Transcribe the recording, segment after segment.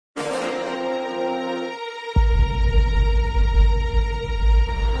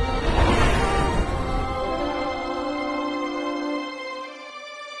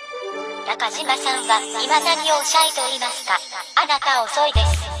島さんは今何をおっしゃいと言いますか。あなた遅いです。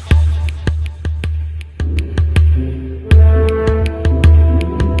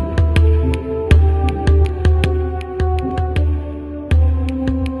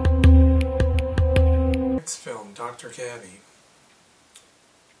Next film, Dr. Cabbie.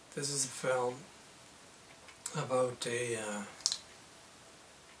 This is a film about a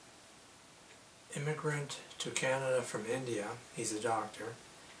immigrant to Canada from India. He's a doctor.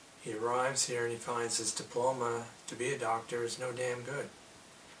 He arrives here and he finds his diploma to be a doctor is no damn good.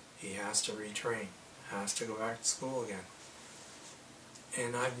 He has to retrain, has to go back to school again.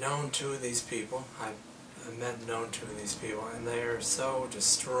 And I've known two of these people. I've met and known two of these people, and they are so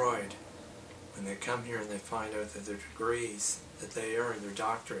destroyed when they come here and they find out that their degrees that they earn, their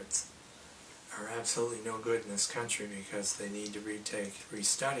doctorates, are absolutely no good in this country because they need to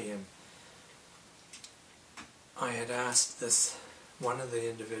restudy. And I had asked one of the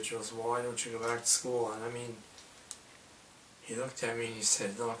individuals, well, why don't you go back to school? And I mean, he looked at me and he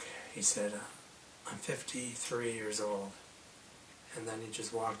said, look, he said, I'm 53 years old. And then he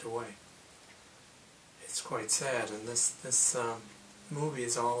just walked away. It's quite sad, and this movie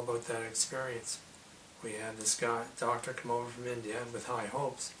is all about that experience. We have this doctor come over from India with high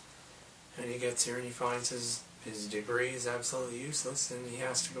hopes, and he gets here and he finds his degree is absolutely useless, and he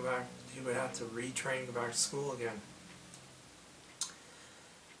has to go back. He would have to retrain, go back to school again.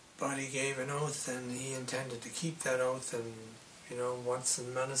 But he gave an oath, and he intended to keep that oath. And you know, once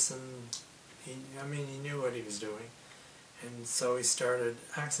in medicine, he knew what he was doing, and so he started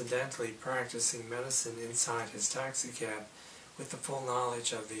accidentally practicing medicine inside his taxi cab, with the full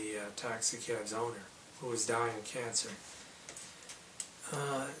knowledge of the taxi cab's owner, who was dying of cancer.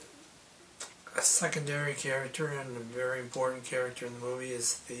 A secondary character and a very important character in the movie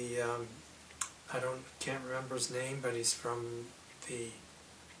is the can't remember his name, but he's from the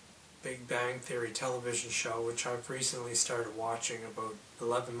Big Bang Theory television show, which I've recently started watching about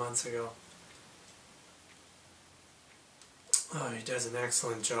 11 months ago. He does an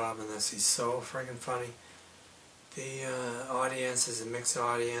excellent job in this. He's so friggin' funny. The audience is a mixed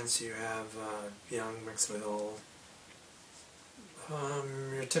audience. You have young mixed with old.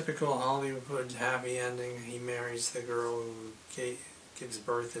 Your typical Hollywood happy ending. He marries the girl who gives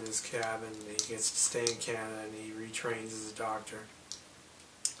birth in his cabin. He gets to stay in Canada and he retrains as a doctor.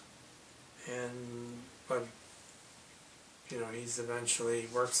 But you know, he's eventually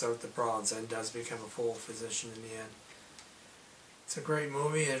works out the problems and does become a full physician in the end. It's a great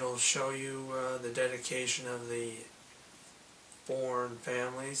movie. It'll show you the dedication of the foreign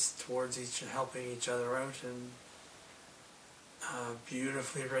families towards helping each other out, and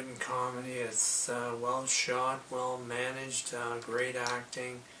beautifully written comedy. It's well shot, well managed, great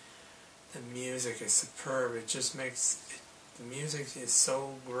acting. The music is superb. It just the music is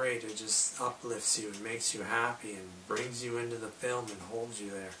so great. It just uplifts you and makes you happy and brings you into the film and holds you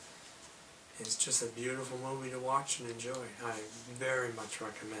there. It's just a beautiful movie to watch and enjoy. I very much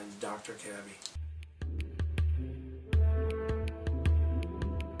recommend Dr. Cabbie.